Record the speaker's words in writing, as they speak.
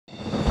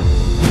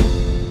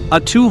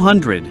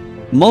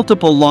A200,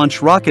 multiple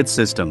launch rocket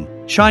system,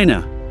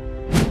 China.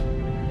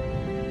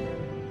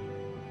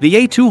 The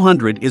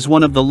A200 is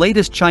one of the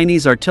latest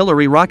Chinese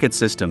artillery rocket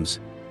systems.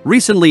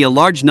 Recently, a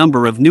large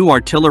number of new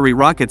artillery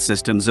rocket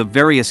systems of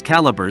various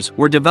calibers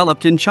were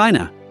developed in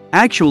China.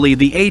 Actually,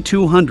 the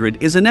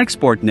A200 is an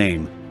export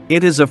name.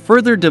 It is a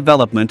further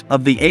development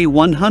of the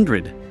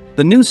A100.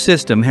 The new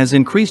system has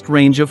increased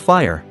range of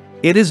fire.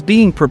 It is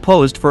being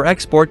proposed for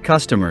export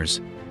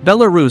customers.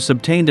 Belarus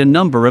obtained a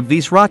number of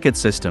these rocket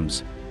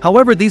systems.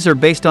 However, these are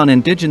based on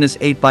indigenous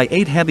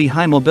 8x8 heavy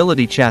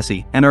high-mobility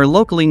chassis and are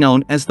locally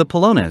known as the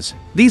Polonez.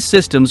 These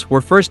systems were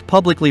first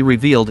publicly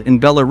revealed in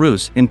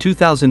Belarus in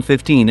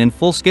 2015 and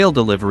full-scale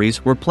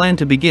deliveries were planned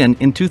to begin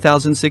in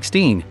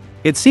 2016.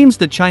 It seems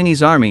the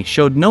Chinese army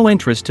showed no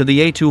interest to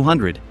the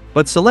A200,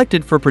 but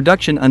selected for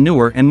production a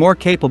newer and more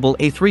capable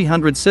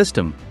A300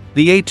 system.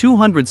 The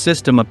A200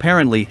 system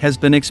apparently has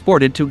been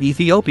exported to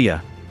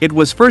Ethiopia. It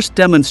was first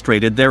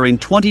demonstrated there in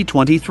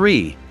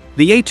 2023.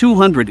 The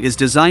A200 is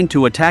designed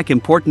to attack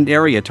important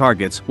area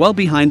targets well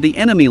behind the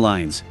enemy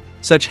lines.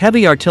 Such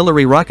heavy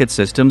artillery rocket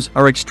systems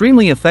are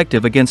extremely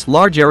effective against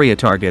large area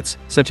targets,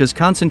 such as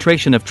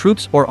concentration of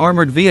troops or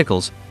armored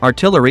vehicles,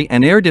 artillery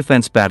and air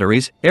defense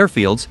batteries,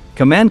 airfields,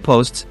 command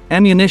posts,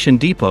 ammunition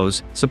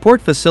depots,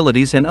 support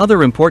facilities and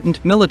other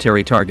important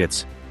military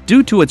targets.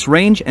 Due to its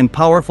range and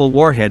powerful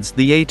warheads,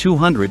 the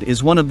A200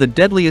 is one of the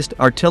deadliest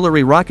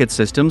artillery rocket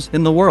systems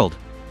in the world.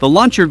 The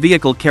launcher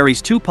vehicle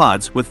carries two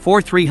pods with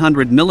four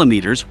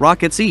 300mm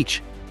rockets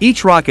each.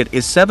 Each rocket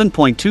is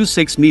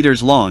 7.26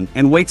 meters long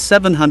and weighs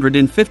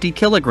 750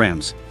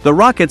 kilograms. The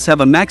rockets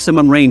have a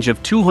maximum range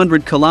of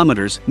 200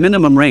 kilometers,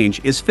 minimum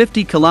range is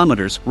 50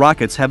 kilometers.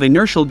 Rockets have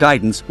inertial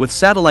guidance with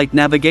satellite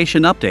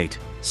navigation update.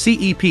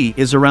 CEP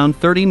is around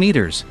 30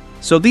 meters.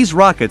 So these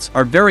rockets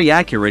are very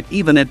accurate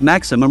even at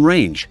maximum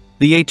range.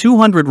 The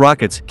A200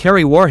 rockets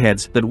carry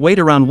warheads that weigh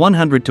around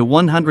 100 to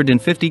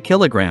 150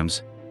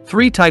 kilograms.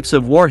 Three types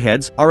of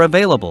warheads are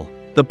available.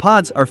 The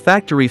pods are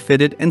factory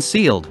fitted and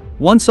sealed.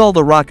 Once all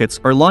the rockets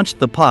are launched,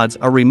 the pods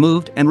are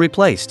removed and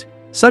replaced.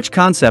 Such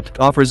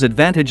concept offers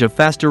advantage of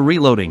faster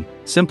reloading,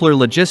 simpler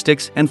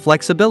logistics and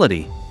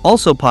flexibility.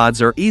 Also,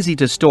 pods are easy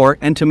to store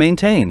and to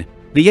maintain.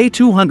 The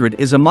A200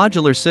 is a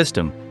modular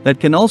system that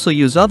can also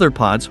use other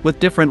pods with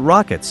different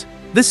rockets.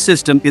 This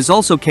system is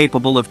also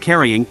capable of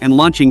carrying and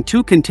launching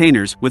two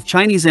containers with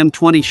Chinese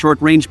M20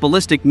 short-range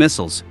ballistic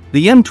missiles.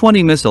 The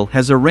M20 missile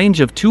has a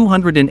range of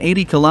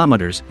 280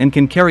 kilometers and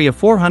can carry a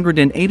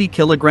 480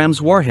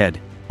 kilograms warhead.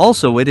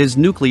 Also, it is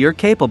nuclear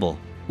capable.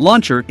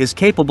 Launcher is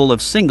capable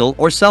of single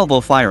or salvo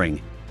firing.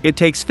 It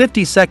takes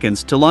 50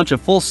 seconds to launch a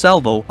full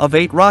salvo of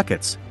 8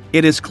 rockets.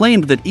 It is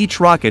claimed that each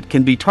rocket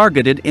can be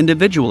targeted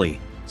individually.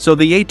 So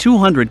the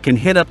A200 can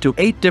hit up to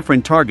 8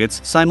 different targets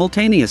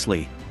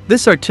simultaneously.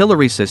 This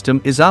artillery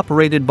system is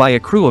operated by a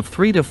crew of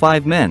 3 to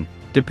 5 men,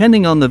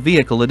 depending on the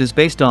vehicle it is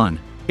based on.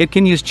 It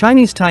can use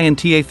Chinese Tian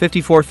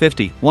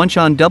TA-5450,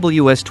 Wanshan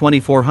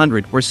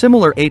WS-2400 or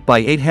similar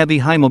 8x8 heavy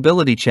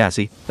high-mobility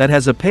chassis that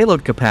has a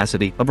payload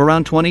capacity of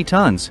around 20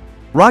 tons.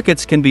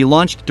 Rockets can be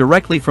launched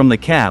directly from the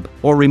cab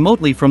or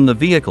remotely from the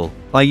vehicle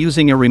by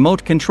using a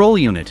remote control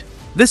unit.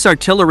 This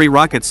artillery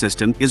rocket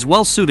system is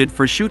well suited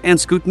for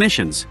shoot-and-scoot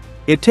missions.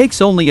 It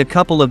takes only a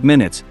couple of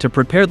minutes to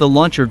prepare the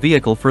launcher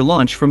vehicle for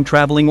launch from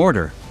traveling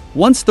order.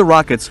 Once the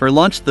rockets are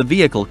launched, the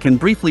vehicle can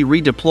briefly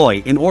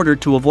redeploy in order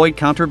to avoid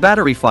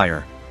counter-battery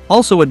fire.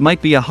 Also, it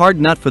might be a hard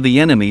nut for the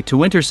enemy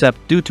to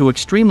intercept due to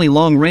extremely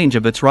long range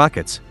of its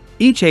rockets.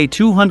 Each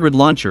A200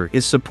 launcher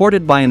is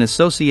supported by an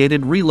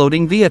associated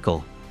reloading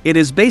vehicle. It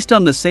is based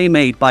on the same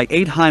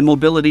 8x8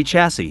 high-mobility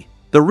chassis.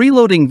 The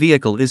reloading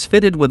vehicle is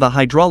fitted with a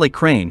hydraulic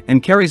crane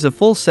and carries a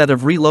full set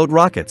of reload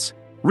rockets.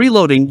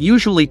 Reloading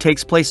usually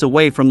takes place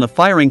away from the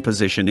firing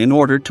position in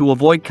order to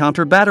avoid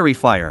counter-battery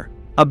fire.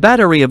 A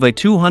battery of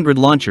A200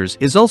 launchers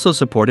is also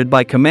supported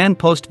by command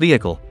post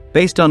vehicle,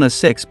 based on a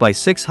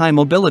 6x6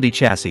 high-mobility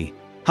chassis.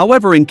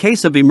 However, in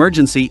case of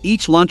emergency,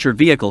 each launcher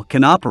vehicle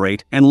can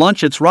operate and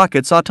launch its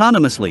rockets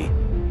autonomously.